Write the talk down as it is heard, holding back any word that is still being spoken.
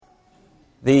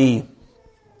the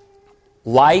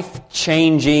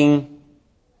life-changing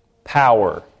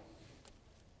power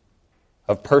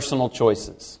of personal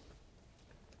choices.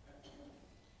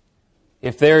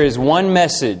 If there is one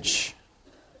message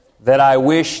that I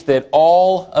wish that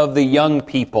all of the young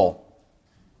people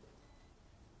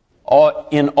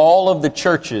in all of the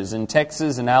churches in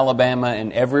Texas and Alabama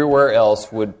and everywhere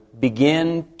else would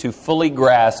begin to fully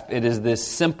grasp, it is this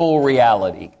simple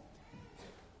reality.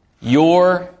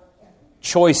 Your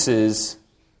choices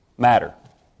matter.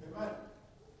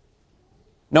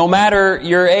 No matter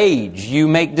your age, you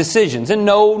make decisions. And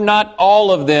no, not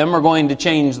all of them are going to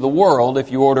change the world if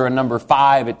you order a number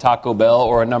 5 at Taco Bell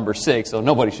or a number 6. So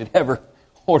nobody should ever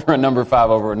order a number 5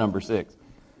 over a number 6.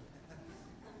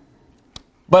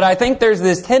 But I think there's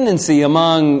this tendency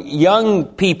among young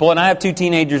people, and I have 2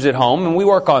 teenagers at home, and we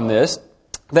work on this,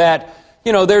 that,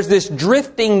 there's this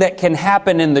drifting that can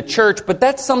happen in the church, but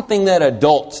that's something that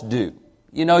adults do.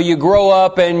 You grow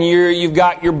up and you've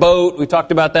got your boat. We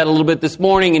talked about that a little bit this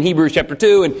morning in Hebrews chapter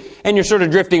 2, and you're sort of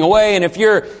drifting away. And if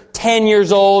you're 10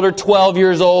 years old or 12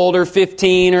 years old or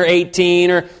 15 or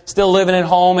 18 or still living at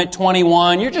home at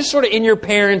 21, you're just sort of in your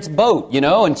parents' boat,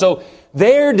 And so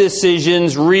their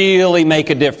decisions really make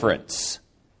a difference.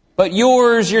 But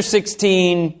yours, you're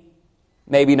 16,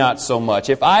 maybe not so much.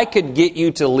 If I could get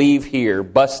you to leave here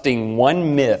busting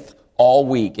one myth all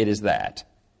week, it is that.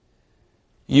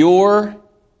 Your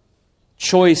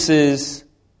choices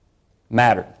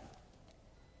matter.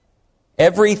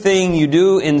 Everything you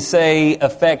do and say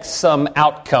affects some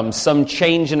outcome, some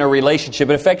change in a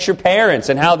relationship. It affects your parents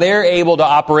and how they're able to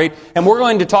operate. And we're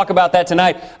going to talk about that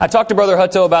tonight. I talked to Brother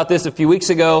Hutto about this a few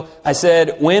weeks ago. I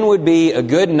said, when would be a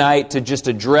good night to just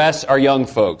address our young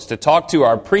folks, to talk to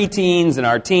our preteens and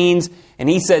our teens? And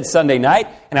he said Sunday night.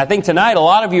 And I think tonight a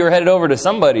lot of you are headed over to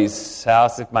somebody's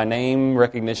house. If my name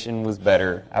recognition was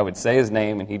better, I would say his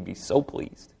name and he'd be so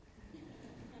pleased.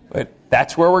 But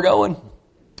that's where we're going.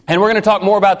 And we're going to talk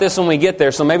more about this when we get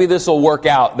there, so maybe this will work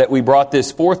out that we brought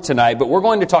this forth tonight, but we're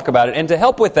going to talk about it. And to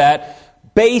help with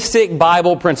that, basic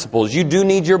Bible principles. You do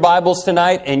need your Bibles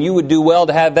tonight, and you would do well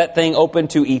to have that thing open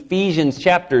to Ephesians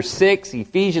chapter 6.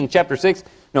 Ephesians chapter 6,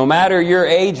 no matter your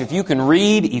age, if you can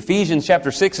read, Ephesians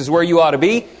chapter 6 is where you ought to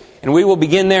be. And we will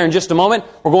begin there in just a moment.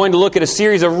 We're going to look at a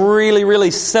series of really,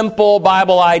 really simple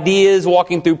Bible ideas,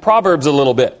 walking through Proverbs a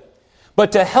little bit.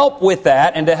 But to help with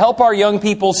that, and to help our young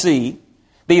people see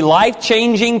the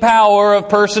life-changing power of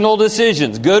personal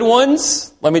decisions. Good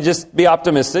ones, let me just be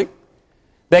optimistic,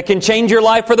 that can change your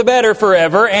life for the better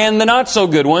forever, and the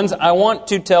not-so-good ones. I want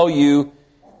to tell you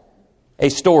a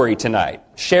story tonight.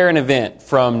 Share an event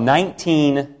from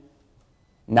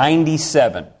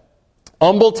 1997.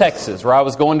 Humble, Texas, where I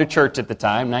was going to church at the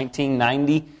time.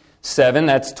 1997,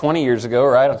 that's 20 years ago,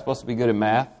 right? I'm supposed to be good at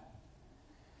math.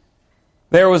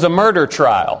 There was a murder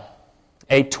trial.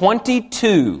 A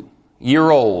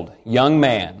 22-year-old young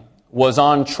man was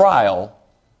on trial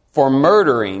for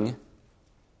murdering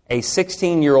a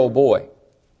 16-year-old boy.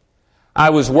 I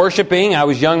was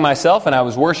young myself, and I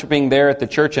was worshiping there at the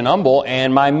church in Humble,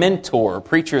 and my mentor,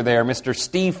 preacher there, Mr.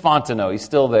 Steve Fontenot, he's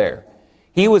still there.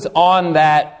 He was on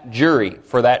that jury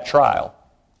for that trial.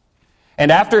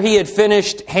 And after he had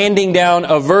finished handing down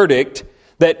a verdict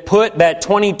that put that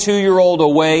 22-year-old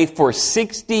away for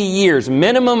 60 years,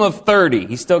 minimum of 30,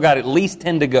 he's still got at least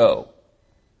 10 to go.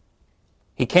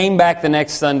 He came back the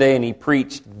next Sunday and he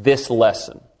preached this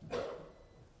lesson.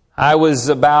 I was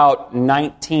about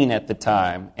 19 at the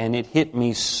time, and it hit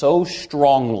me so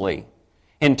strongly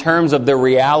in terms of the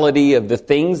reality of the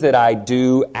things that I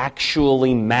do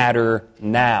actually matter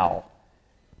now.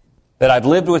 That I've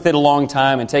lived with it a long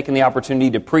time and taken the opportunity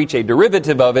to preach a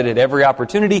derivative of it at every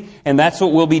opportunity, and that's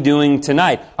what we'll be doing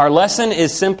tonight. Our lesson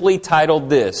is simply titled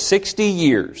this, 60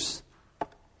 Years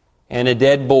and a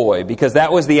Dead Boy, because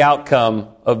that was the outcome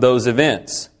of those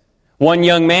events. One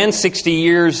young man, 60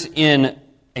 years in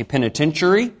a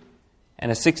penitentiary,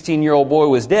 and a 16-year-old boy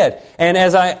was dead. And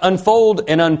as I unfold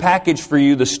and unpackage for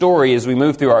you the story as we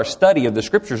move through our study of the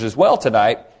Scriptures as well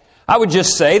tonight, I would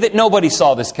just say that nobody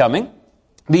saw this coming.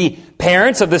 The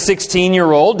parents of the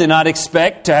 16-year-old did not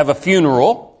expect to have a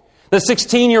funeral. The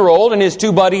 16-year-old and his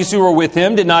 2 buddies who were with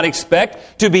him did not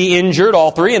expect to be injured,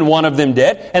 all 3, and one of them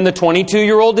dead. And the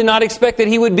 22-year-old did not expect that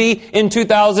he would be in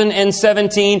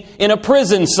 2017 in a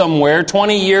prison somewhere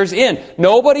 20 years in.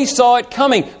 Nobody saw it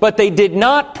coming, but they did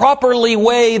not properly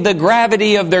weigh the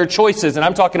gravity of their choices. And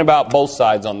I'm talking about both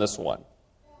sides on this one.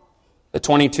 The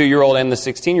 22-year-old and the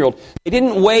 16-year-old. They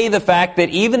didn't weigh the fact that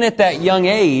even at that young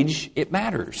age, it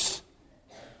matters.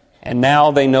 And now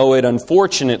they know it,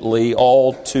 unfortunately,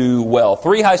 all too well.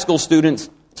 3 high school students,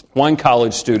 1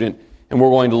 college student, and we're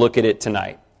going to look at it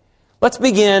tonight. Let's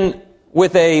begin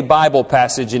with a Bible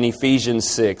passage in Ephesians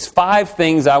 6. 5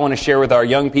 things I want to share with our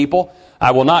young people.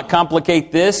 I will not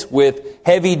complicate this with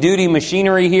heavy-duty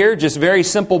machinery here, just very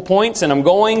simple points, and I'm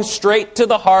going straight to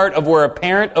the heart of where a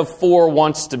parent of 4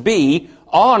 wants to be.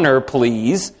 Honor,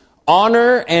 please.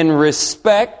 Honor and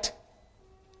respect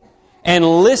and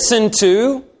listen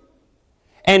to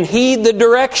and heed the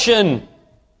direction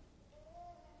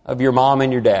of your mom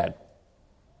and your dad.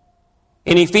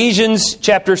 In Ephesians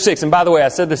chapter 6, and by the way, I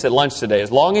said this at lunch today,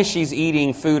 as long as she's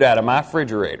eating food out of my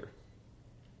refrigerator,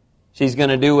 she's going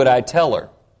to do what I tell her,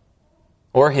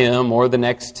 or him, or the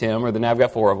next Tim, or I've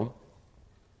got 4 of them.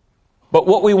 But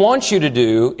what we want you to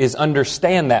do is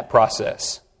understand that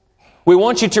process. We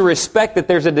want you to respect that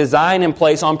there's a design in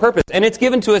place on purpose. And it's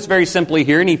given to us very simply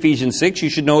here in Ephesians 6. You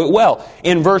should know it well.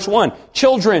 In verse 1,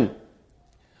 children,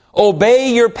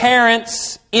 obey your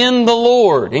parents in the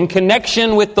Lord, in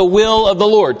connection with the will of the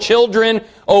Lord. Children,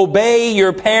 obey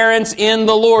your parents in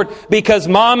the Lord, because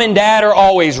mom and dad are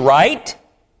always right.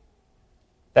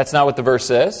 That's not what the verse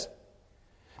says.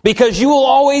 Because you will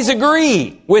always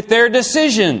agree with their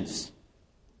decisions.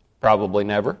 Probably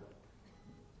never.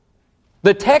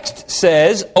 The text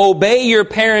says, obey your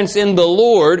parents in the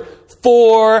Lord,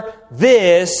 for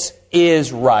this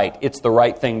is right. It's the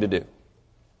right thing to do.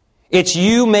 It's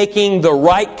you making the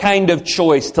right kind of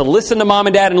choice to listen to mom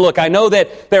and dad. And look, I know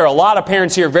that there are a lot of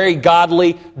parents here, very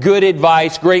godly, good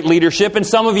advice, great leadership, and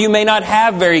some of you may not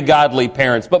have very godly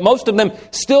parents, but most of them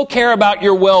still care about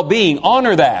your well-being.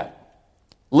 Honor that.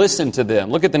 Listen to them.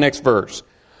 Look at the next verse.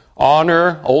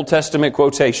 Honor, Old Testament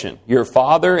quotation, your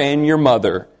father and your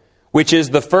mother, which is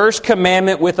the first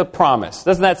commandment with a promise.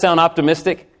 Doesn't that sound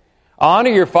optimistic? Honor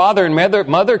your father and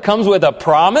mother comes with a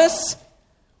promise?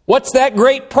 What's that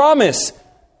great promise?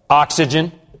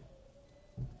 Oxygen.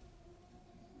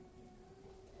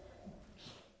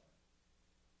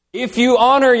 If you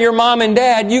honor your mom and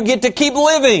dad, you get to keep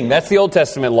living. That's the Old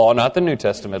Testament law, not the New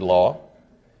Testament law.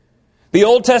 The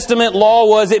Old Testament law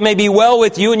was, it may be well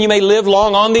with you and you may live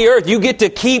long on the earth. You get to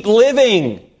keep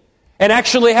living and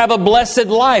actually have a blessed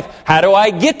life. How do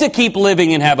I get to keep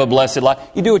living and have a blessed life?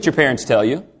 You do what your parents tell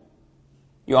you.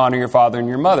 You honor your father and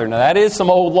your mother. Now that is some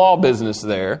old law business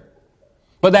there.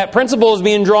 But that principle is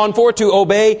being drawn forth to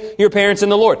obey your parents in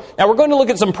the Lord. Now we're going to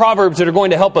look at some proverbs that are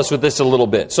going to help us with this a little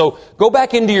bit. So go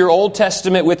back into your Old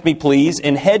Testament with me, please,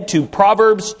 and head to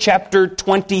Proverbs chapter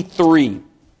 23.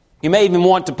 You may even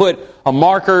want to put a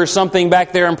marker or something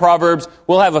back there in Proverbs.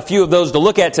 We'll have a few of those to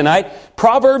look at tonight.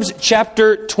 Proverbs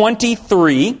chapter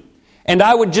 23. And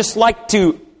I would just like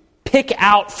to pick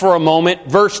out for a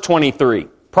moment verse 23.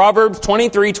 Proverbs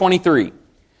 23:23.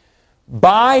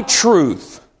 Buy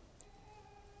truth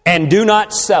and do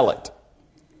not sell it.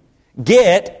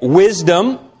 Get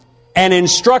wisdom and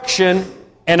instruction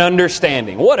and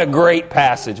understanding. What a great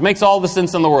passage. Makes all the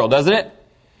sense in the world, doesn't it?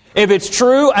 If it's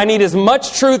true, I need as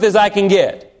much truth as I can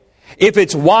get. If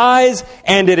it's wise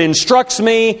and it instructs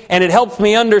me and it helps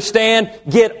me understand,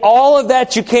 get all of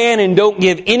that you can and don't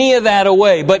give any of that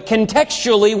away. But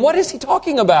contextually, what is he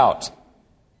talking about?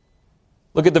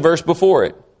 Look at the verse before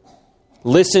it.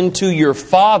 Listen to your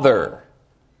father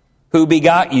who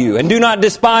begot you, and do not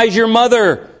despise your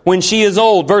mother when she is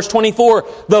old. Verse 24,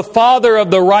 the father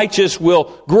of the righteous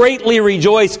will greatly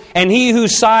rejoice, and he who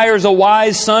sires a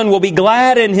wise son will be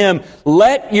glad in him.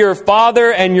 Let your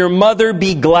father and your mother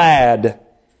be glad,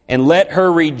 and let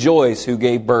her rejoice who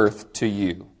gave birth to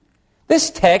you. This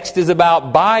text is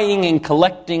about buying and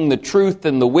collecting the truth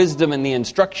and the wisdom and the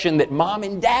instruction that mom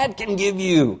and dad can give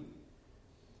you,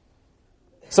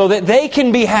 so that they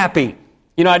can be happy.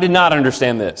 You know, I did not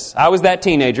understand this. I was that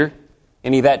teenager.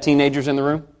 Any of that teenagers in the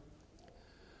room?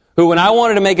 Who, when I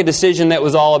wanted to make a decision that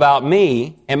was all about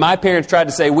me, and my parents tried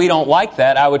to say, we don't like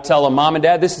that, I would tell them, Mom and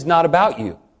Dad, this is not about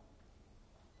you.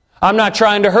 I'm not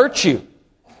trying to hurt you.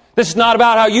 This is not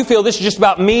about how you feel. This is just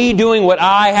about me doing what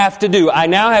I have to do. I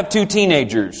now have 2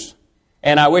 teenagers,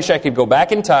 and I wish I could go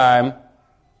back in time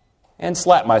and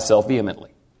slap myself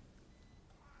vehemently.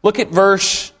 Look at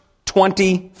verse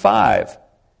 25.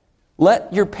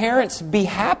 Let your parents be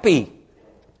happy.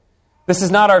 This is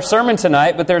not our sermon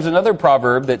tonight, but there's another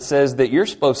proverb that says that you're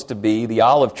supposed to be the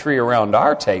olive tree around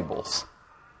our tables,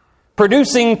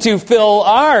 producing to fill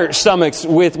our stomachs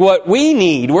with what we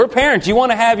need. We're parents. You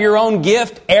want to have your own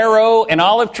gift, arrow, and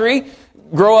olive tree?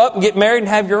 Grow up and get married and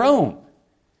have your own.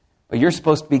 But you're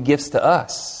supposed to be gifts to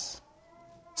us.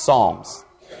 Psalms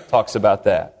talks about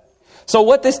that. So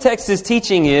what this text is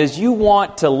teaching is you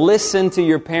want to listen to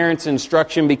your parents'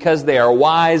 instruction because they are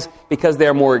wise, because they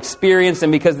are more experienced,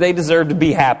 and because they deserve to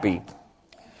be happy.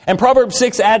 And Proverbs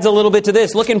 6 adds a little bit to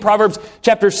this. Look in Proverbs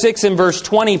chapter 6 and verse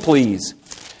 20, please.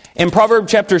 In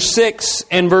Proverbs chapter 6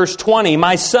 and verse 20,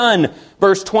 my son,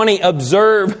 verse 20,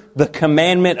 observe the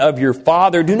commandment of your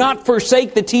father. Do not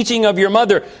forsake the teaching of your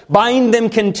mother. Bind them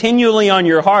continually on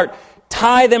your heart.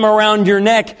 Tie them around your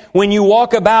neck. When you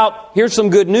walk about, here's some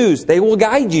good news, they will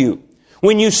guide you.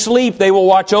 When you sleep, they will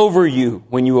watch over you.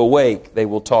 When you awake, they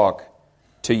will talk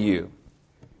to you.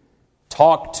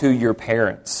 Talk to your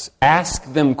parents.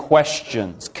 Ask them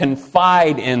questions.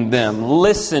 Confide in them.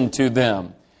 Listen to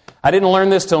them. I didn't learn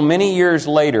this till many years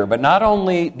later, but not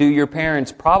only do your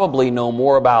parents probably know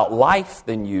more about life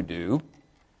than you do,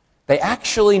 they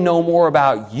actually know more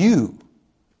about you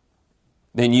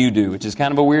than you do, which is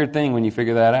kind of a weird thing when you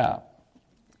figure that out.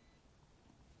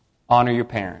 Honor your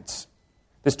parents.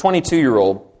 This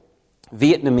 22-year-old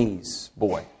Vietnamese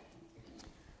boy,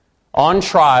 on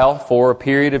trial for a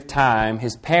period of time,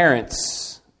 his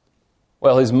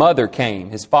mother came.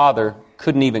 His father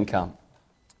couldn't even come.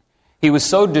 He was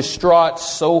so distraught,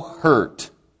 so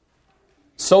hurt,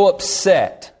 so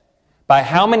upset by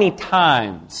how many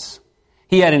times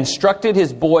he had instructed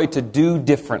his boy to do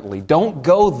differently. Don't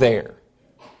go there.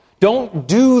 Don't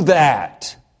do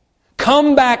that.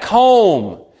 Come back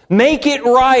home. Make it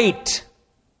right.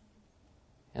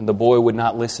 And the boy would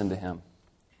not listen to him.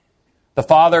 The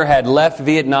father had left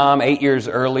Vietnam 8 years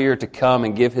earlier to come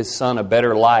and give his son a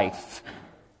better life.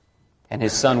 And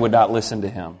his son would not listen to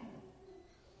him.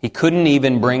 He couldn't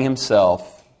even bring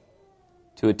himself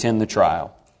to attend the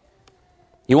trial.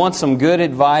 You want some good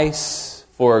advice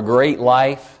for a great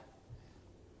life?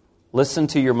 Listen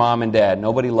to your mom and dad.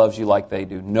 Nobody loves you like they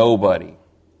do. Nobody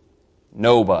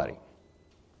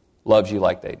loves you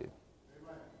like they do.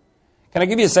 Can I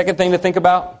give you a second thing to think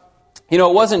about? You know,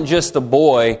 it wasn't just the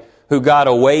boy who got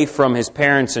away from his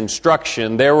parents'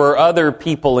 instruction. There were other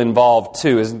people involved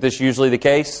too. Isn't this usually the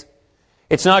case?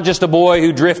 It's not just a boy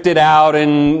who drifted out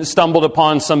and stumbled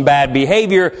upon some bad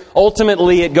behavior.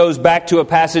 Ultimately, it goes back to a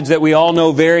passage that we all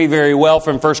know very, very well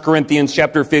from 1 Corinthians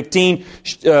chapter 15.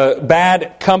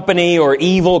 Bad company or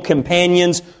evil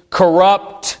companions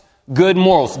corrupt good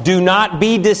morals. Do not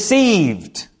be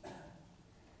deceived.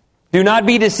 Do not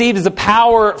be deceived is a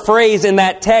power phrase in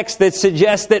that text that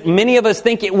suggests that many of us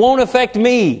think it won't affect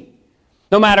me.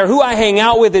 No matter who I hang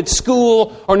out with at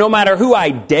school, or no matter who I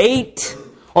date,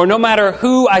 or no matter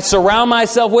who I surround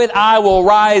myself with, I will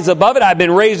rise above it. I've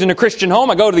been raised in a Christian home.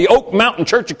 I go to the Oak Mountain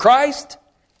Church of Christ.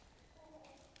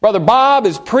 Brother Bob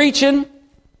is preaching.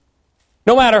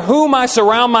 No matter whom I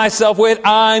surround myself with,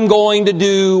 I'm going to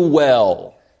do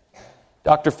well.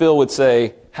 Dr. Phil would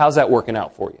say, how's that working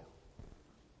out for you?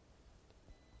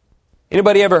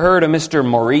 Anybody ever heard of Mr.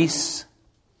 Maurice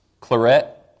Clarett?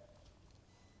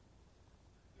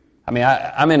 I mean,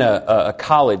 I'm in a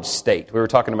college state. We were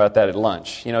talking about that at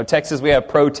lunch. You know, Texas, we have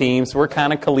pro teams. So we're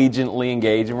kind of collegiately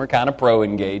engaged, and we're kind of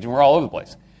pro-engaged, and we're all over the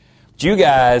place. But you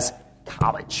guys,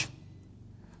 college.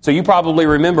 So you probably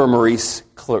remember Maurice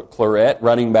Clarett,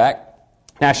 running back,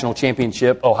 national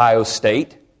championship, Ohio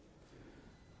State,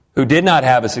 who did not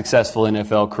have a successful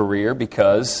NFL career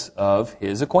because of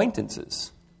his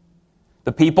acquaintances.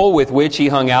 The people with which he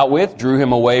hung out with drew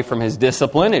him away from his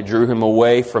discipline. It drew him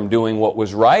away from doing what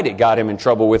was right. It got him in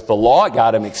trouble with the law. It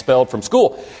got him expelled from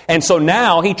school. And so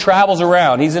now he travels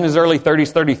around. He's in his early 30s,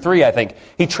 33, I think.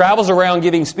 He travels around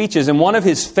giving speeches. And one of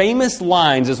his famous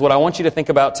lines is what I want you to think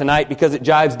about tonight because it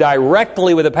jives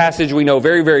directly with a passage we know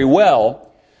very, very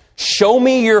well. Show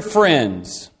me your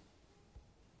friends,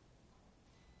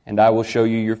 and I will show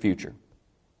you your future.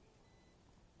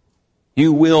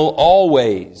 You will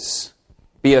always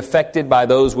be affected by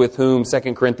those with whom,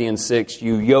 2 Corinthians 6,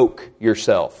 you yoke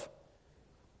yourself.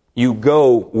 You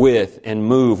go with and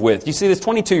move with. You see this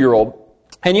 22-year-old,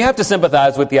 and you have to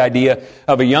sympathize with the idea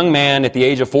of a young man at the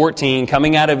age of 14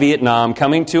 coming out of Vietnam,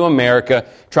 coming to America,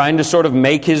 trying to sort of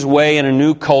make his way in a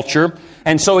new culture.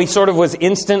 And so he sort of was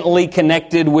instantly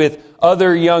connected with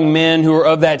other young men who are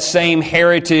of that same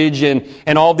heritage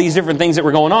and all these different things that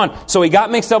were going on. So he got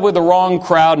mixed up with the wrong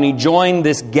crowd and he joined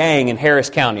this gang in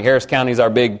Harris County. Harris County is our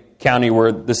big county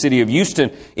where the city of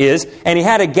Houston is. And he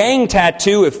had a gang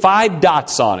tattoo with 5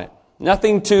 dots on it.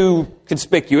 Nothing too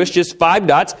conspicuous, just 5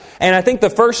 dots. And I think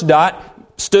the first dot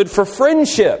stood for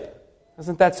friendship.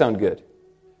 Doesn't that sound good?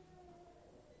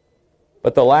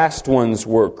 But the last ones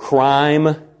were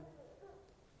crime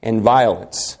and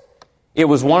violence. It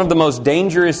was one of the most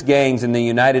dangerous gangs in the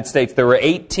United States. There were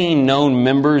 18 known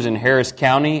members in Harris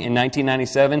County in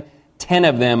 1997. 10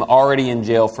 of them already in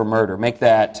jail for murder. Make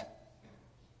that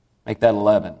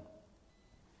 11.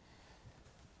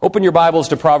 Open your Bibles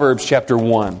to Proverbs chapter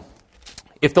 1.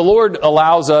 If the Lord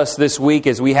allows us this week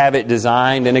as we have it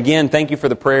designed, and again, thank you for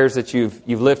the prayers that you've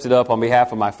lifted up on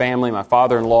behalf of my family, my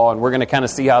father-in-law, and we're going to kind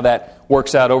of see how that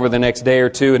works out over the next day or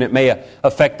two, and it may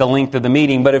affect the length of the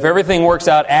meeting. But if everything works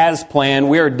out as planned,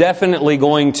 we are definitely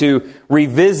going to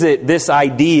revisit this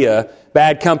idea,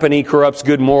 bad company corrupts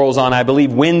good morals, on, I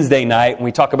believe, Wednesday night, when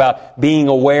we talk about being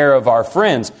aware of our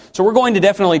friends. So we're going to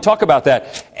definitely talk about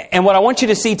that. And what I want you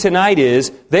to see tonight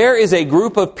is there is a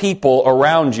group of people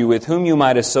around you with whom you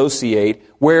might associate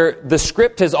where the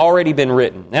script has already been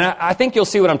written. And I think you'll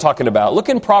see what I'm talking about. Look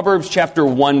in Proverbs chapter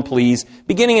 1, please,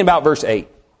 beginning in about verse 8.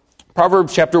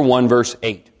 Proverbs chapter 1, verse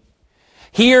 8.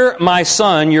 Hear, my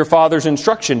son, your father's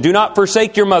instruction. Do not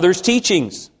forsake your mother's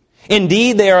teachings.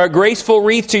 Indeed, they are a graceful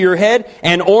wreath to your head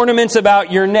and ornaments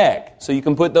about your neck. So you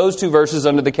can put those two verses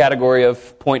under the category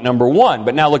of point number 1.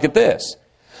 But now look at this.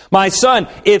 My son,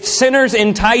 if sinners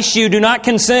entice you, do not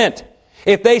consent.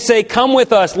 If they say, come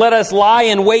with us, let us lie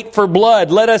and wait for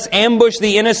blood. Let us ambush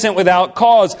the innocent without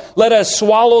cause. Let us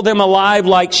swallow them alive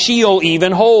like Sheol,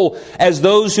 even whole, as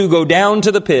those who go down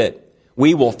to the pit.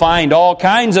 We will find all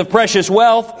kinds of precious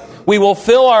wealth. We will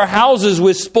fill our houses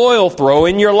with spoil. Throw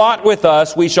in your lot with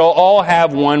us. We shall all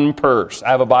have one purse.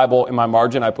 I have a Bible in my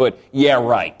margin. I put, yeah,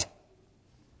 right.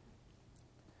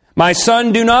 My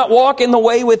son, do not walk in the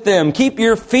way with them. Keep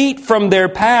your feet from their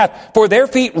path, for their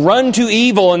feet run to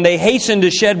evil and they hasten to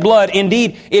shed blood.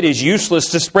 Indeed, it is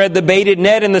useless to spread the baited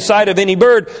net in the sight of any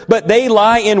bird, but they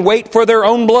lie in wait for their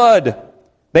own blood.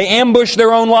 They ambush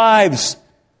their own lives.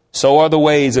 So are the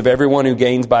ways of everyone who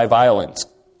gains by violence.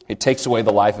 It takes away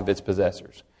the life of its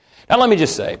possessors. Now let me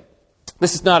just say,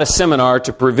 this is not a seminar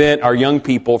to prevent our young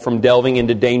people from delving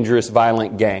into dangerous,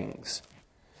 violent gangs.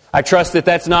 I trust that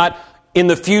that's not in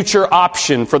the future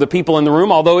option for the people in the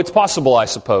room, although it's possible, I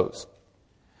suppose.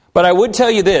 But I would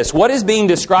tell you this, what is being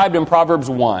described in Proverbs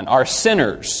 1 are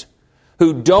sinners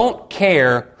who don't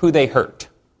care who they hurt.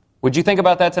 Would you think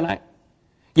about that tonight?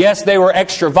 Yes, they were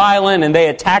extra violent and they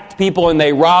attacked people and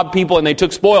they robbed people and they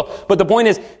took spoil. But the point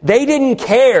is, they didn't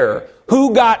care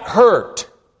who got hurt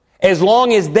as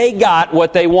long as they got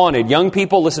what they wanted. Young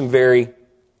people, listen very,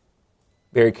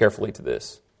 very carefully to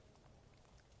this.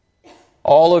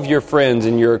 All of your friends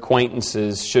and your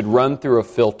acquaintances should run through a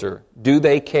filter. Do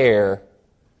they care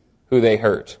who they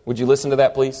hurt? Would you listen to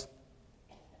that, please?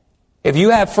 If you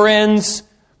have friends,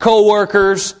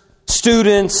 co-workers,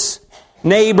 students,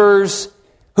 neighbors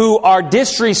who are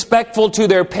disrespectful to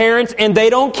their parents and they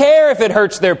don't care if it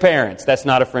hurts their parents, that's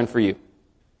not a friend for you.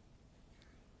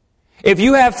 If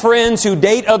you have friends who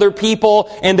date other people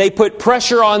and they put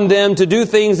pressure on them to do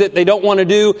things that they don't want to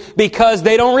do because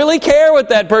they don't really care what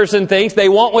that person thinks, they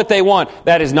want what they want,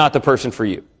 that is not the person for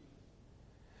you.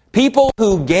 People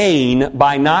who gain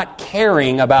by not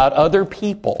caring about other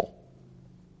people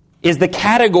is the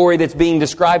category that's being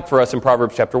described for us in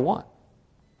Proverbs chapter 1.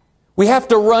 We have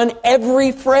to run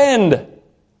every friend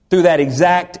through that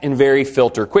exact and very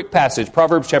filter. Quick passage,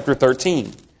 Proverbs chapter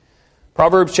 13.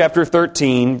 Proverbs chapter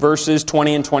 13, verses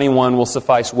 20 and 21 will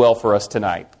suffice well for us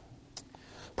tonight.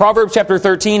 Proverbs chapter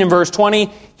 13 and verse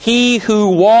 20, he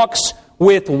who walks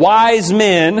with wise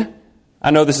men,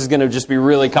 I know this is going to just be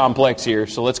really complex here,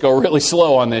 so let's go really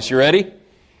slow on this. You ready?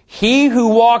 He who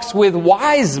walks with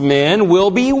wise men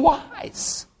will be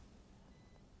wise,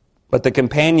 but the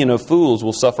companion of fools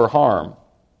will suffer harm.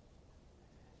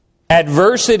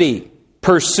 Adversity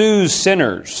pursues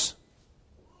sinners,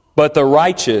 but the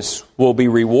righteous will be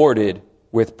rewarded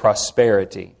with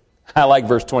prosperity. I like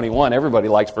verse 21. Everybody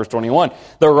likes verse 21.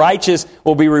 The righteous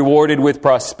will be rewarded with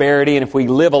prosperity. And if we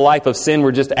live a life of sin,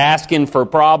 we're just asking for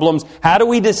problems. How do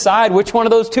we decide which one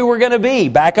of those two we're going to be?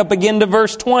 Back up again to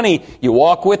verse 20. You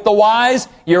walk with the wise,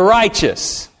 you're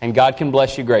righteous, and God can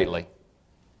bless you greatly.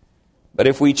 But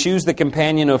if we choose the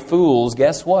companion of fools,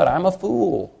 guess what? I'm a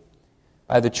fool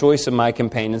by the choice of my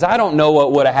companions. I don't know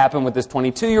what would have happened with this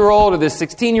 22-year-old or this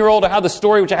 16-year-old or how the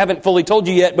story, which I haven't fully told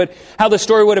you yet, but how the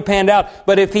story would have panned out.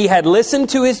 But if he had listened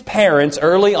to his parents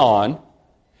early on,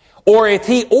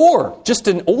 he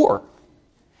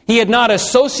had not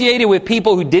associated with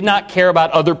people who did not care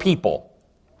about other people,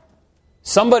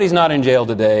 somebody's not in jail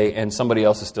today and somebody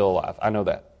else is still alive. I know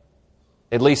that.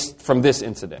 At least from this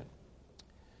incident.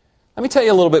 Let me tell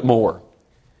you a little bit more.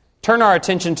 Turn our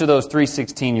attention to those 3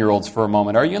 16-year-olds for a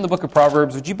moment. Are you in the book of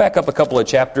Proverbs? Would you back up a couple of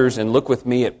chapters and look with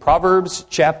me at Proverbs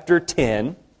chapter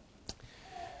 10,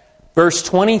 verse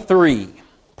 23.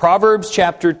 Proverbs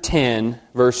chapter 10,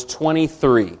 verse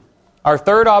 23. Our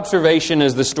third observation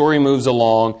as the story moves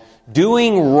along,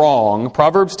 doing wrong,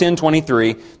 Proverbs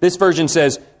 10:23. This version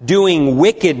says, doing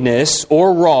wickedness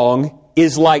or wrong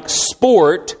is like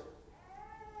sport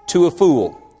to a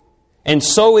fool. And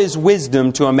so is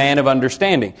wisdom to a man of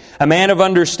understanding. A man of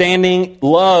understanding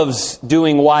loves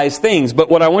doing wise things. But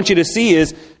what I want you to see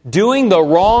is doing the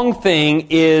wrong thing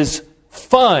is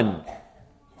fun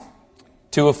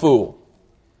to a fool.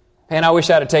 And I wish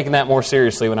I'd have taken that more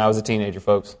seriously when I was a teenager,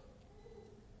 folks.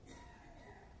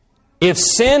 If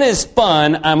sin is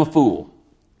fun, I'm a fool.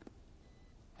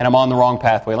 And I'm on the wrong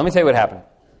pathway. Let me tell you what happened.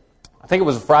 I think it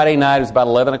was a Friday night. It was about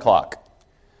 11 o'clock.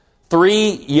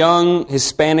 3 young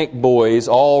Hispanic boys,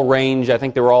 all range, I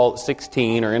think they were all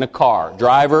 16, are in a car.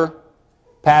 Driver,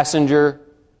 passenger,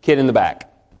 kid in the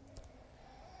back.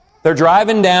 They're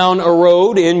driving down a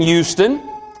road in Houston,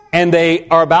 and they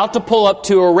are about to pull up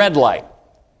to a red light.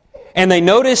 And they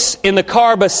notice in the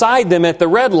car beside them at the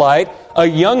red light, a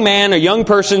young man, a young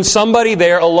person, somebody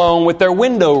there alone with their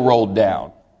window rolled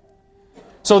down.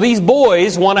 So these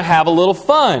boys want to have a little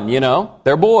fun, you know.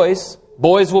 They're boys.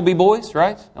 Boys will be boys,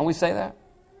 right? Don't we say that?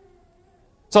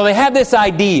 So they have this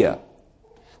idea.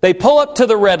 They pull up to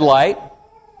the red light.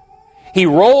 He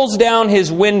rolls down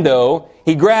his window.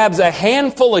 He grabs a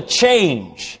handful of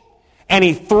change, and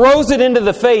he throws it into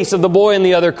the face of the boy in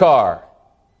the other car.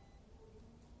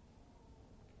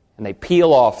 And they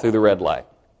peel off through the red light.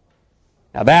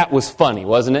 Now that was funny,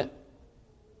 wasn't it?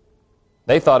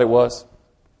 They thought it was.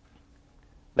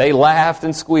 They laughed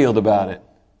and squealed about it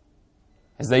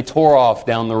as they tore off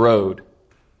down the road.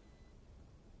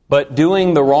 But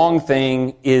doing the wrong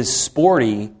thing is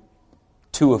sporty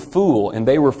to a fool, and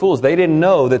they were fools. They didn't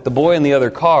know that the boy in the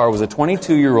other car was a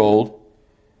 22-year-old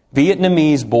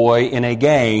Vietnamese boy in a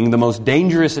gang, the most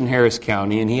dangerous in Harris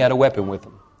County, and he had a weapon with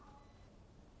him.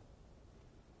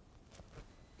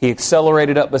 He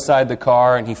accelerated up beside the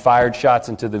car, and he fired shots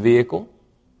into the vehicle.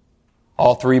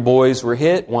 All 3 boys were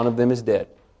hit. One of them is dead.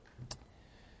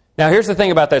 Now, here's the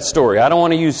thing about that story. I don't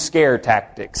want to use scare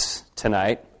tactics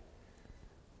tonight.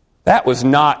 That was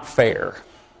not fair.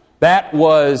 That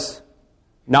was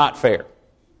not fair.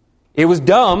 It was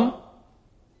dumb.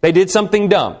 They did something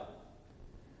dumb.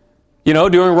 You know,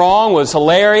 doing wrong was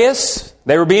hilarious.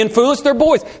 They were being foolish. They're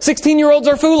boys. 16-year-olds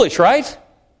are foolish, right?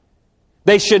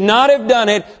 They should not have done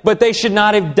it, but they should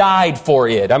not have died for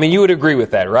it. I mean, you would agree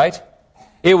with that, right?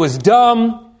 It was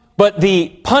dumb. But the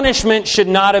punishment should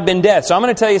not have been death. So I'm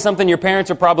going to tell you something your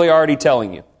parents are probably already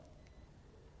telling you.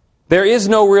 There is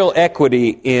no real equity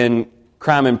in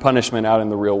crime and punishment out in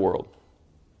the real world.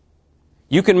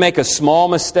 You can make a small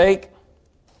mistake,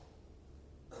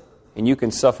 and you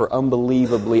can suffer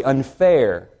unbelievably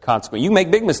unfair consequences. You can make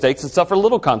big mistakes and suffer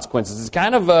little consequences. It's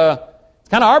kind of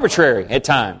arbitrary at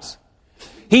times.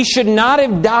 He should not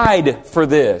have died for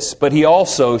this, but he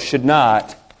also should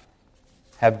not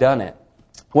have done it.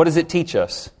 What does it teach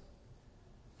us?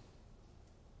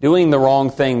 Doing the wrong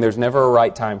thing, there's never a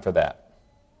right time for that.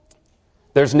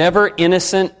 There's never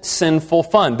innocent, sinful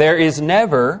fun. There is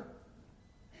never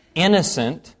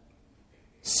innocent,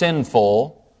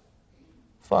 sinful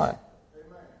fun.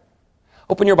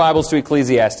 Open your Bibles to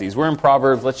Ecclesiastes. We're in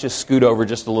Proverbs. Let's just scoot over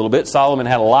just a little bit. Solomon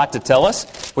had a lot to tell us.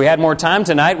 If we had more time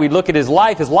tonight, we'd look at his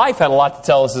life. His life had a lot to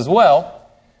tell us as well.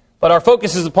 But our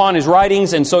focus is upon his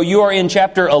writings, and so you are in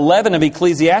chapter 11 of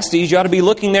Ecclesiastes. You ought to be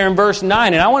looking there in verse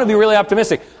 9, and I want to be really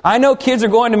optimistic. I know kids are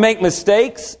going to make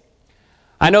mistakes.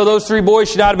 I know those 3 boys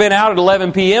should not have been out at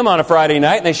 11 p.m. on a Friday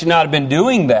night, and they should not have been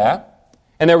doing that.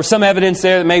 And there was some evidence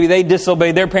there that maybe they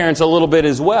disobeyed their parents a little bit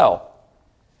as well.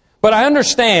 But I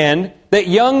understand that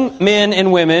young men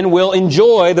and women will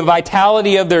enjoy the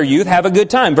vitality of their youth, have a good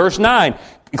time. Verse 9.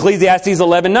 Ecclesiastes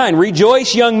 11:9.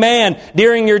 Rejoice, young man,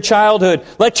 during your childhood.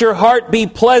 Let your heart be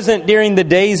pleasant during the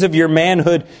days of your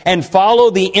manhood, and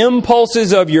follow the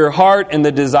impulses of your heart and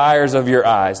the desires of your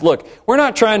eyes. Look, we're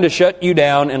not trying to shut you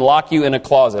down and lock you in a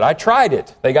closet. I tried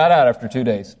it. They got out after 2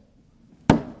 days.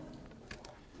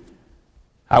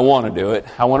 I want to do it.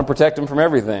 I want to protect them from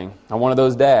everything. I'm one of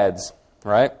those dads,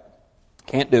 right?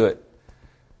 Can't do it.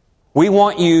 We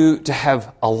want you to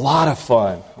have a lot of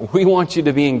fun. We want you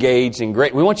to be engaged in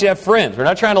great. We want you to have friends. We're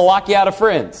not trying to lock you out of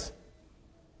friends.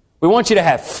 We want you to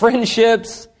have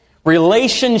friendships,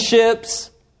 relationships.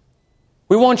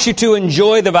 We want you to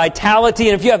enjoy the vitality.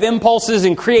 And if you have impulses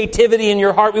and creativity in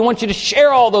your heart, we want you to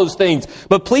share all those things.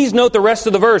 But please note the rest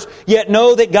of the verse. Yet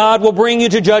know that God will bring you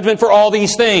to judgment for all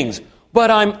these things. But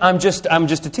I'm just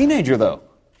a teenager, though.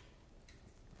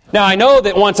 Now, I know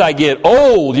that once I get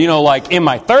old, like in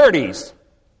my 30s,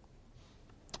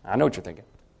 I know what you're thinking.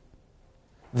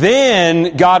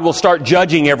 Then God will start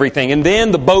judging everything, and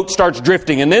then the boat starts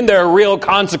drifting, and then there are real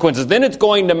consequences. Then it's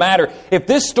going to matter. If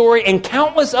this story and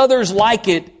countless others like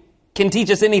it can teach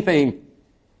us anything,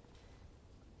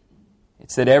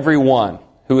 it's that everyone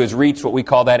who has reached what we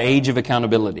call that age of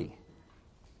accountability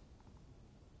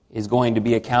is going to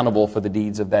be accountable for the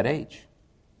deeds of that age.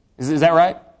 Is that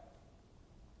right?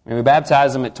 I mean, we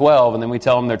baptize them at 12, and then we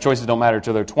tell them their choices don't matter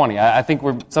until they're 20. I think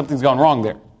something's gone wrong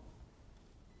there.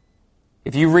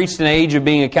 If you've reached an age of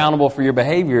being accountable for your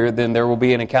behavior, then there will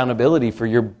be an accountability for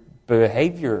your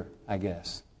behavior, I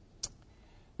guess.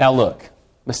 Now look,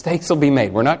 mistakes will be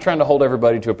made. We're not trying to hold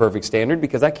everybody to a perfect standard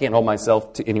because I can't hold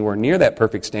myself to anywhere near that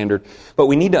perfect standard. But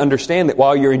we need to understand that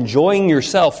while you're enjoying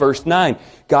yourself, verse 9,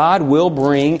 God will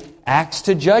bring acts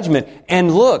to judgment.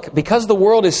 And look, because the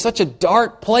world is such a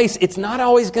dark place, it's not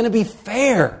always going to be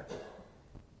fair.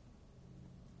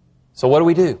 So what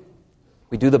do?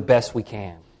 We do the best we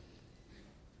can.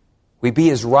 We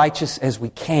be as righteous as we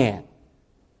can.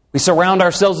 We surround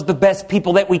ourselves with the best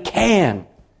people that we can.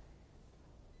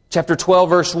 Chapter 12,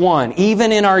 verse 1,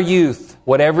 even in our youth,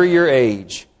 whatever your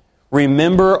age,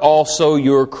 remember also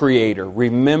your Creator.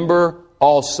 Remember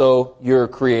also your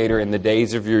Creator in the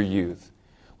days of your youth.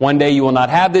 One day you will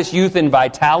not have this youth in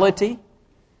vitality,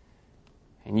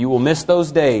 and you will miss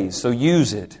those days, so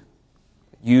use it.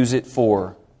 Use it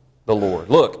for the Lord.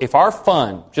 Look, if our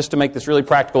fun, just to make this really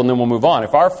practical and then we'll move on,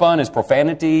 if our fun is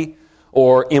profanity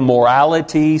or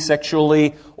immorality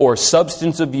sexually or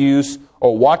substance abuse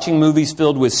or watching movies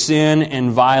filled with sin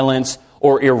and violence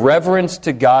or irreverence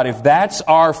to God, if that's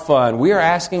our fun, we are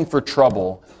asking for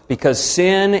trouble because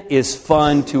sin is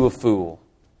fun to a fool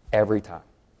every time.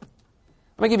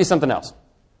 Let me give you something else.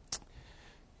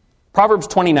 Proverbs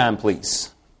 29,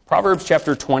 please. Proverbs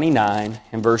chapter 29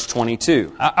 and verse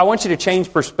 22. I want you to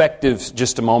change perspectives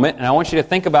just a moment, and I want you to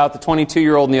think about the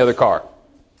 22-year-old in the other car.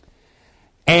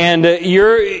 And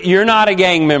you're not a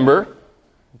gang member.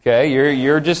 Okay,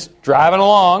 you're just driving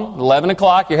along, 11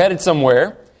 o'clock, you're headed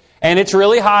somewhere, and it's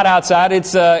really hot outside.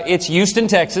 It's Houston,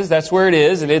 Texas, that's where it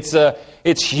is, and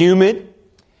it's humid,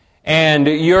 and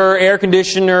your air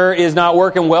conditioner is not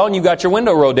working well, and you've got your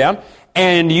window rolled down,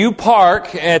 and you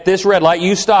park at this red light,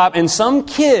 you stop, and some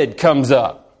kid comes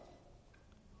up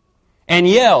and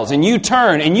yells, and you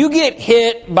turn, and you get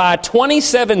hit by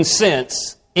 27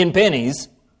 cents in pennies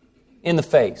in the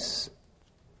face,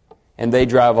 and they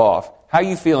drive off. How are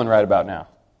you feeling right about now?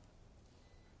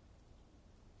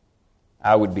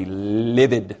 I would be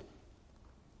livid.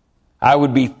 I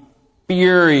would be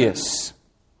furious.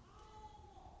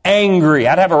 Angry.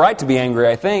 I'd have a right to be angry,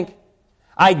 I think.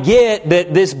 I get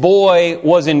that this boy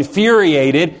was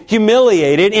infuriated,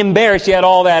 humiliated, embarrassed. He had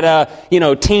all that,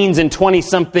 teens and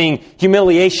 20-something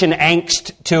humiliation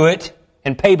angst to it,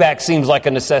 and payback seems like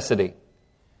a necessity.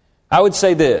 I would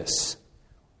say this.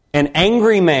 An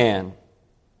angry man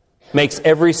makes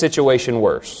every situation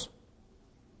worse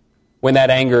when that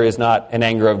anger is not an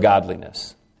anger of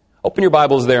godliness. Open your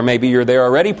Bibles there. Maybe you're there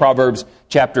already. Proverbs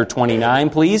chapter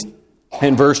 29, please.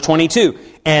 In verse 22,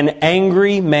 an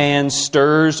angry man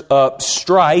stirs up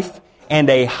strife, and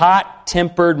a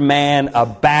hot-tempered man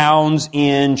abounds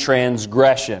in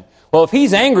transgression. Well, if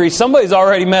he's angry, somebody's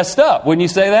already messed up. Wouldn't you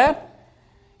say that?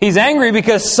 He's angry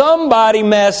because somebody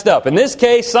messed up. In this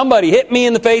case, somebody hit me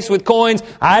in the face with coins.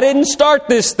 I didn't start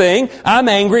this thing. I'm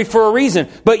angry for a reason.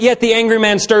 But yet the angry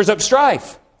man stirs up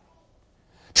strife.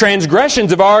 Transgressions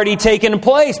have already taken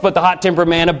place, but the hot-tempered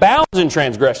man abounds in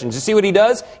transgressions. You see what he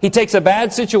does? He takes a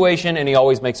bad situation and he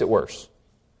always makes it worse.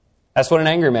 That's what an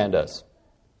angry man does.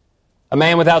 A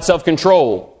man without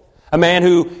self-control. A man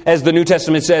who, as the New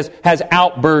Testament says, has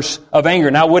outbursts of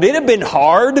anger. Now, would it have been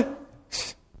hard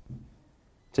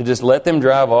to just let them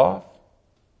drive off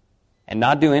and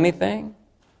not do anything?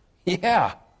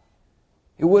 Yeah,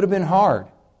 it would have been hard.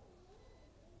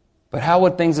 But how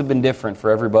would things have been different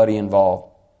for everybody involved?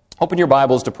 Open your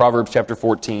Bibles to Proverbs chapter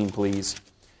 14, please.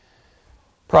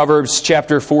 Proverbs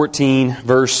chapter 14,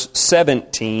 verse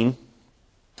 17.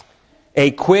 A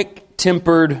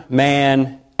quick-tempered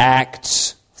man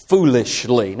acts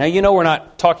foolishly. Now, you know we're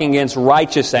not talking against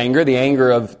righteous anger, the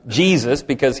anger of Jesus,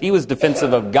 because He was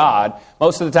defensive of God.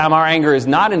 Most of the time our anger is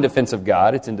not in defense of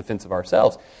God, it's in defense of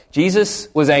ourselves. Jesus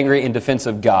was angry in defense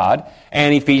of God,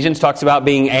 and Ephesians talks about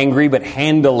being angry but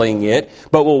handling it.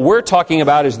 But what we're talking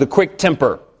about is the quick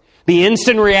temper, the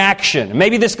instant reaction.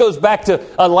 Maybe this goes back to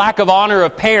a lack of honor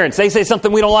of parents. They say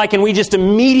something we don't like and we just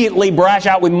immediately brash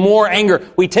out with more anger.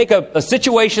 We take a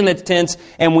situation that's tense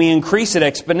and we increase it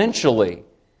exponentially.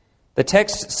 The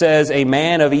text says a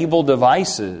man of evil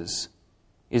devices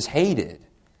is hated.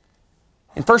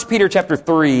 In 1 Peter chapter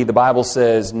 3, the Bible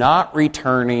says, not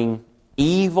returning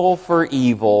evil for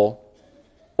evil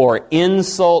or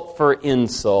insult for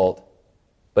insult,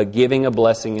 but giving a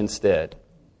blessing instead.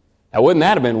 Now, wouldn't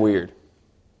that have been weird?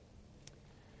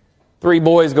 3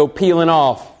 boys go peeling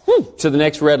off to the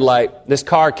next red light. This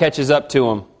car catches up to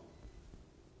them.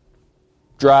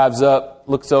 Drives up,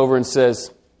 looks over and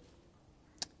says,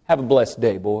 "Have a blessed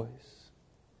day, boys,"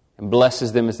 and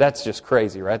blesses them, that's just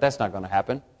crazy, right? That's not going to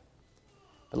happen.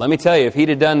 But let me tell you, if he'd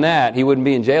have done that, he wouldn't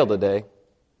be in jail today.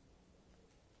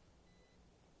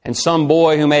 And some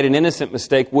boy who made an innocent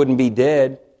mistake wouldn't be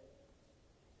dead.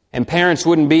 And parents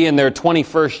wouldn't be in their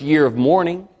 21st year of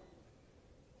mourning.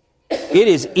 It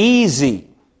is easy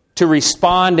to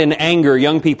respond in anger,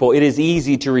 young people. It is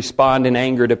easy to respond in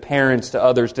anger to parents, to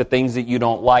others, to things that you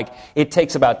don't like. It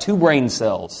takes about 2 brain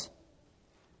cells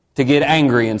to get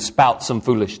angry and spout some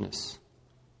foolishness.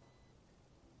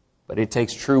 But it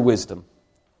takes true wisdom,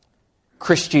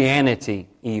 Christianity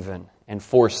even, and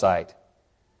foresight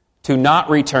to not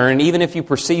return, even if you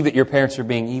perceive that your parents are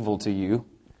being evil to you,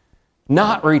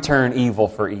 not return evil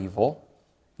for evil.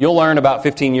 You'll learn about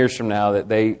 15 years from now that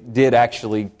they did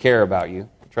actually care about you.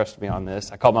 Trust me on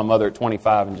this. I called my mother at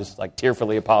 25 and just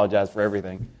tearfully apologized for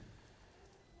everything.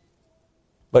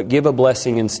 But give a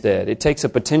blessing instead. It takes a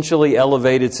potentially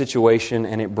elevated situation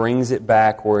and it brings it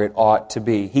back where it ought to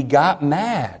be. He got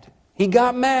mad. He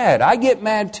got mad. I get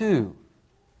mad too.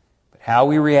 But how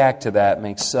we react to that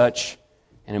makes such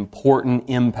an important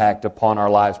impact upon our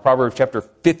lives. Proverbs chapter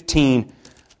 15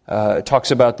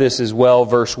 talks about this as well.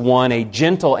 Verse 1, a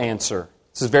gentle answer.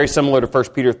 This is very similar to 1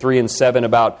 Peter 3 and 7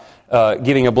 about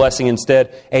giving a blessing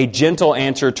instead. A gentle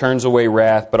answer turns away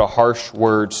wrath, but a harsh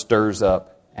word stirs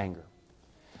up anger.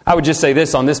 I would just say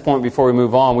this on this point before we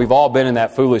move on. We've all been in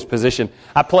that foolish position.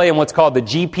 I play in what's called the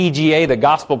GPGA, the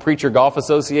Gospel Preacher Golf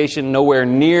Association. Nowhere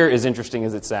near as interesting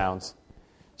as it sounds.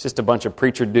 It's just a bunch of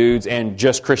preacher dudes and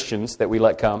just Christians that we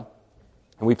let come.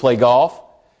 And we play golf.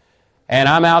 And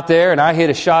I'm out there and I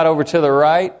hit a shot over to the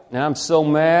right. And I'm so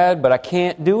mad, but I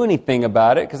can't do anything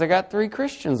about it because I got 3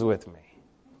 Christians with me.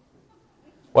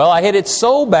 Well, I hit it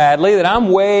so badly that I'm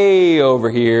way over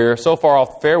here, so far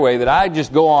off the fairway, that I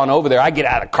just go on over there. I get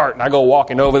out of the cart and I go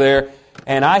walking over there.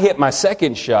 And I hit my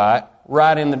second shot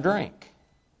right in the drink.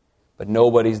 But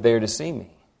nobody's there to see me.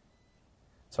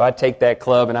 So I take that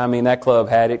club, and that club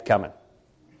had it coming.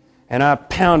 And I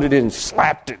pounded it and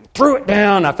slapped it, threw it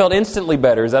down. I felt instantly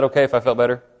better. Is that okay if I felt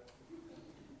better?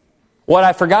 What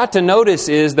I forgot to notice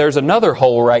is there's another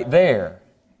hole right there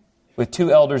with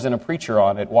 2 elders and a preacher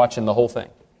on it watching the whole thing.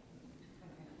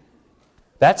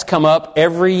 That's come up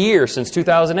every year since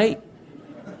 2008.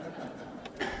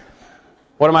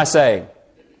 What am I saying?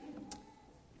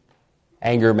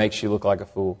 Anger makes you look like a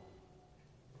fool.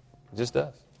 It just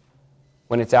does.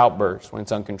 When it's outbursts, when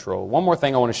it's uncontrolled. One more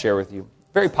thing I want to share with you.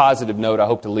 Very positive note I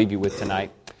hope to leave you with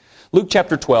tonight. Luke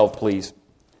chapter 12, please.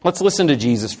 Let's listen to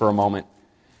Jesus for a moment.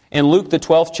 In Luke, the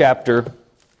 12th chapter,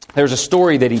 there's a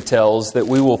story that he tells that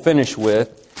we will finish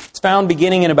with. It's found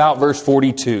beginning in about verse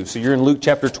 42. So you're in Luke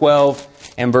chapter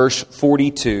 12 and verse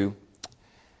 42.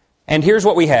 And here's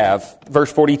what we have,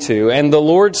 verse 42. And the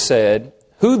Lord said,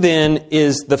 "Who then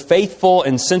is the faithful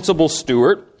and sensible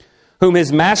steward, whom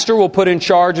his master will put in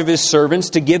charge of his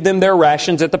servants to give them their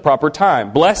rations at the proper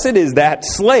time? Blessed is that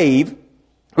slave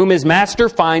whom his master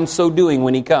finds so doing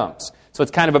when he comes." So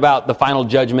it's kind of about the final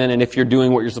judgment and if you're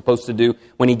doing what you're supposed to do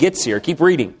when he gets here. Keep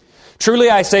reading. "Truly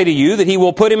I say to you that he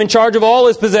will put him in charge of all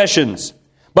his possessions.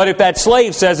 But if that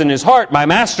slave says in his heart, 'My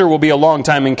master will be a long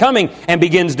time in coming,' and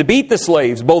begins to beat the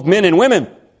slaves, both men and women,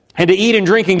 and to eat and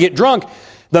drink and get drunk,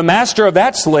 the master of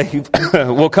that slave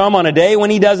will come on a day when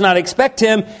he does not expect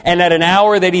him, and at an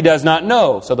hour that he does not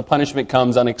know." So the punishment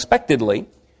comes unexpectedly.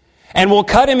 "And will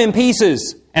cut him in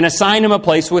pieces and assign him a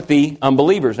place with the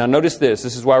unbelievers." Now notice this.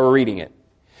 This is why we're reading it.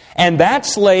 "And that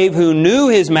slave who knew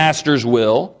his master's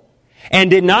will and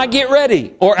did not get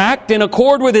ready or act in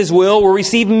accord with his will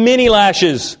receive many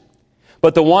lashes.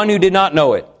 But the one who did not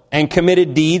know it and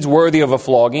committed deeds worthy of a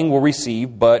flogging will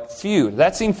receive but few." Does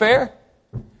that seem fair?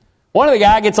 One of the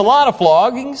guys gets a lot of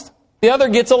floggings. The other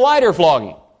gets a lighter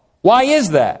flogging. Why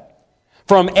is that?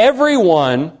 "From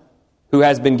everyone who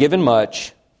has been given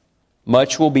much,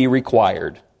 much will be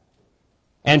required.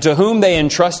 And to whom they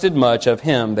entrusted much, of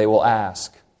him they will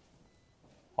ask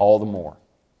all the more."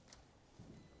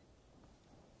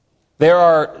 There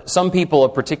are some people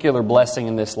of particular blessing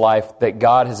in this life that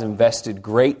God has invested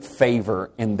great favor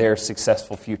in their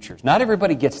successful futures. Not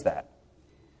everybody gets that.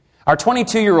 Our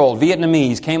 22-year-old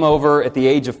Vietnamese came over at the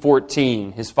age of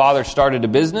 14. His father started a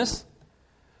business,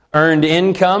 earned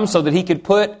income so that he could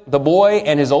put the boy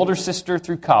and his older sister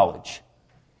through college.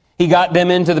 He got them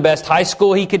into the best high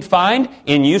school he could find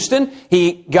in Houston.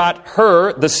 He got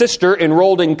her, the sister,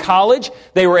 enrolled in college.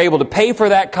 They were able to pay for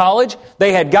that college.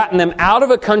 They had gotten them out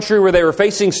of a country where they were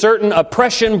facing certain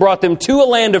oppression, brought them to a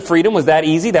land of freedom. Was that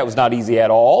easy? That was not easy at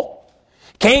all.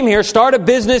 Came here, start a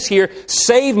business here,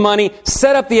 save money,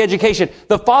 set up the education.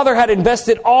 The father had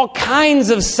invested all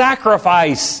kinds of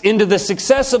sacrifice into the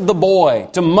success of the boy,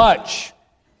 to much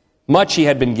he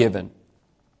had been given.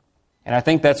 And I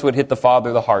think that's what hit the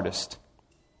father the hardest.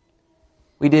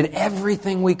 We did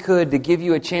everything we could to give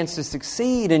you a chance to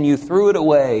succeed, and you threw it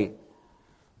away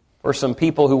for some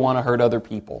people who want to hurt other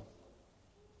people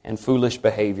and foolish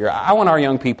behavior. I want our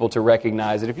young people to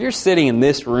recognize that if you're sitting in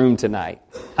this room tonight,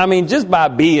 I mean, just by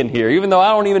being here, even though I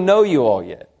don't even know you all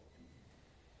yet,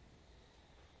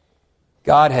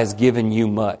 God has given you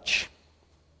much.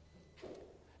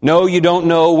 No, you don't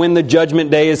know when the judgment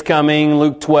day is coming,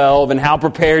 Luke 12, and how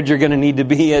prepared you're going to need to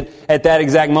be at that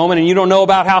exact moment. And you don't know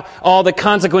about how all the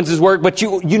consequences work, but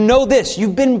you know this,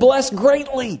 you've been blessed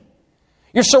greatly.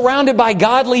 You're surrounded by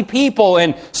godly people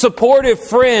and supportive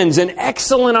friends and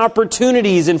excellent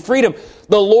opportunities and freedom.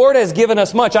 The Lord has given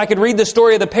us much. I could read the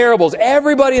story of the parables.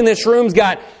 Everybody in this room's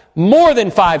got more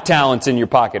than 5 talents in your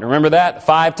pocket. Remember that? The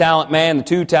 5-talent man, the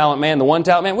 2-talent man, the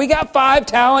 1-talent man. We got 5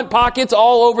 talent pockets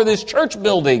all over this church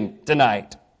building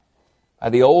tonight. By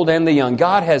the old and the young.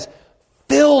 God has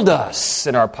filled us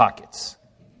in our pockets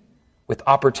with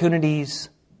opportunities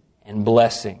and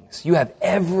blessings. You have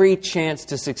every chance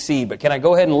to succeed. But can I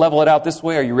go ahead and level it out this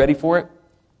way? Are you ready for it?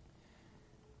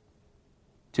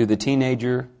 To the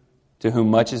teenager to whom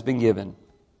much has been given,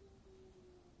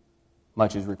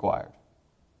 much is required.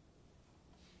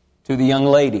 To the young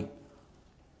lady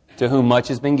to whom much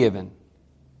has been given,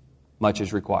 much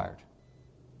is required.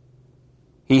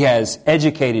 He has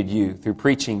educated you through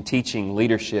preaching, teaching,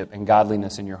 leadership, and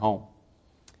godliness in your home.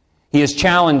 He has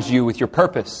challenged you with your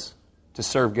purpose to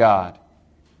serve God,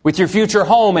 with your future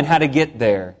home and how to get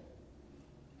there.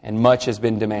 And much has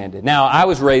been demanded. Now, I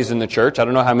was raised in the church. I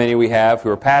don't know how many we have who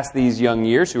are past these young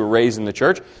years who were raised in the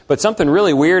church, but something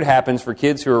really weird happens for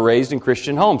kids who are raised in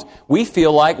Christian homes. We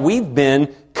feel like we've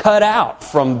been cut out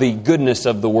from the goodness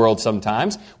of the world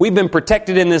sometimes. We've been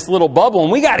protected in this little bubble,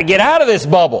 and we got to get out of this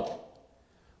bubble.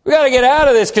 We got to get out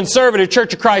of this conservative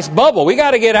Church of Christ bubble. We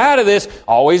got to get out of this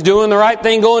always doing the right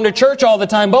thing, going to church all the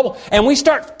time bubble. And we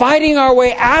start fighting our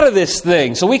way out of this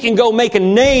thing so we can go make a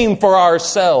name for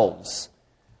ourselves.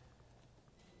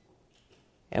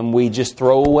 And we just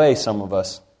throw away, some of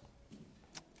us.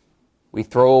 We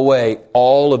throw away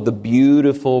all of the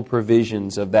beautiful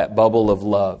provisions of that bubble of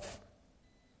love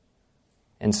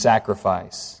and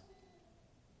sacrifice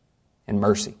and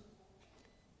mercy.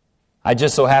 I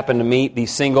just so happened to meet the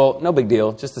single, no big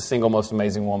deal, just the single most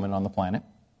amazing woman on the planet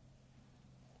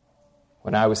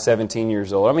when I was 17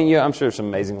 years old. I mean, yeah, I'm sure there's some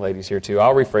amazing ladies here too.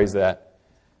 I'll rephrase that.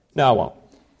 No, I won't.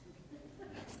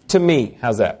 To me,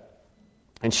 how's that?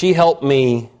 And she helped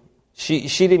me. She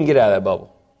didn't get out of that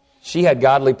bubble. She had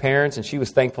godly parents, and she was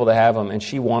thankful to have them, and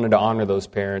she wanted to honor those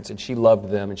parents, and she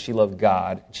loved them, and she loved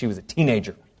God. She was a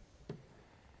teenager.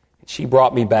 She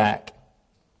brought me back.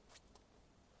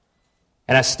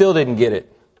 And I still didn't get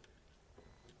it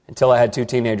until I had 2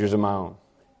 teenagers of my own.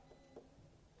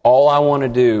 All I want to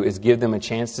do is give them a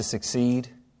chance to succeed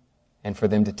and for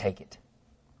them to take it.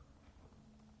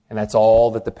 And that's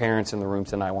all that the parents in the room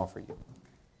tonight want for you.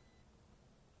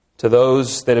 To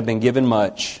those that have been given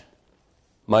much,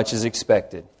 much is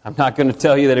expected. I'm not going to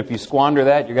tell you that if you squander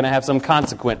that, you're going to have some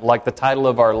consequence, like the title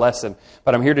of our lesson.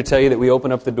 But I'm here to tell you that we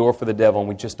open up the door for the devil, and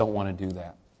we just don't want to do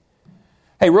that.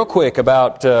 Hey, real quick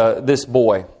about this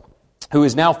boy, who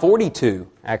is now 42,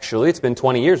 actually. It's been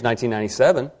 20 years,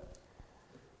 1997.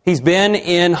 He's been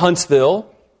in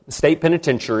Huntsville, the state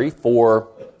penitentiary, for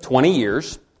 20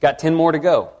 years. Got 10 more to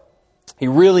go. He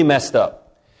really messed up.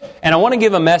 And I want to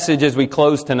give a message as we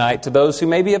close tonight to those who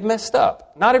maybe have messed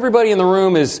up. Not everybody in the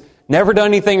room has never done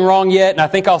anything wrong yet, and I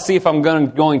think I'll see if I'm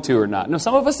going to or not. No,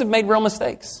 some of us have made real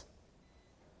mistakes.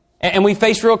 And we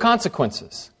face real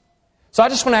consequences. So I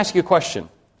just want to ask you a question.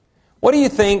 What do you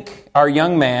think our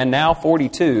young man, now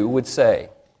 42, would say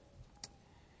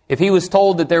if he was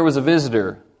told that there was a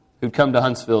visitor who'd come to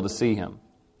Huntsville to see him?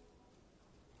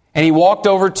 And he walked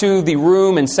over to the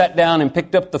room and sat down and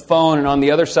picked up the phone, and on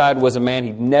the other side was a man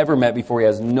he'd never met before. He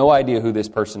has no idea who this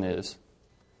person is.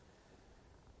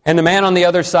 And the man on the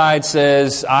other side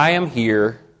says, I am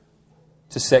here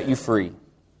to set you free.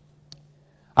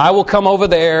 I will come over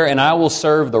there and I will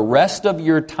serve the rest of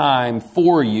your time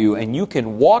for you, and you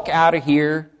can walk out of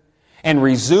here and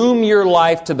resume your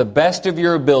life to the best of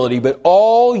your ability, but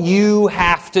all you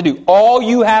have to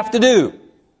do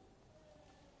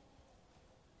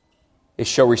is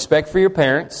show respect for your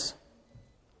parents.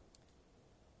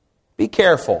 Be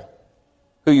careful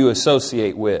who you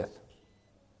associate with.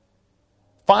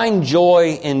 Find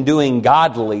joy in doing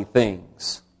godly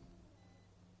things.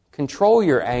 Control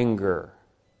your anger.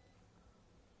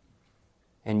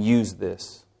 and use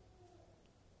this.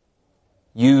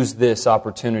 Use this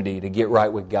opportunity to get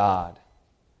right with God,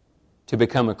 to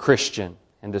become a Christian,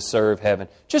 and to serve heaven.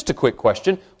 Just a quick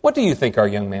question. What do you think our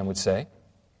young man would say?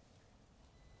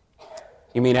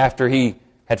 You mean after he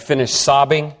had finished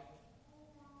sobbing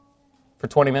for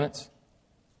 20 minutes?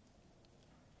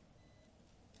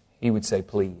 He would say,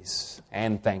 please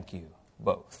and thank you,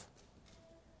 both.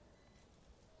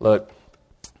 Look,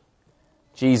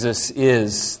 Jesus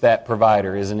is that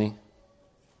provider, isn't He?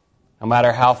 No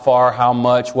matter how far, how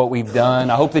much, what we've done.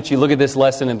 I hope that you look at this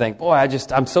lesson and think, boy,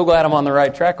 I'm so glad I'm on the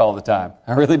right track all the time.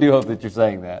 I really do hope that you're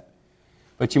saying that.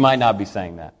 But you might not be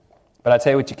saying that. But I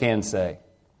tell you what you can say.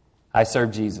 I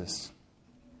serve Jesus.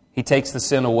 He takes the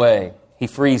sin away. He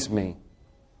frees me.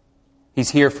 He's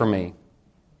here for me.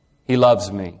 He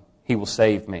loves me. He will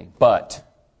save me. But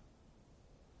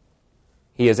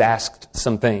He has asked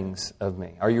some things of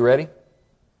me. Are you ready?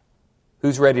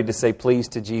 Who's ready to say please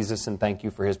to Jesus and thank you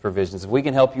for His provisions? If we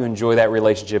can help you enjoy that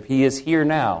relationship, He is here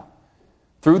now.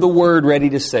 Through the Word ready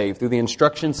to save, through the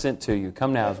instructions sent to you.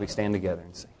 Come now as we stand together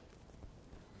and sing.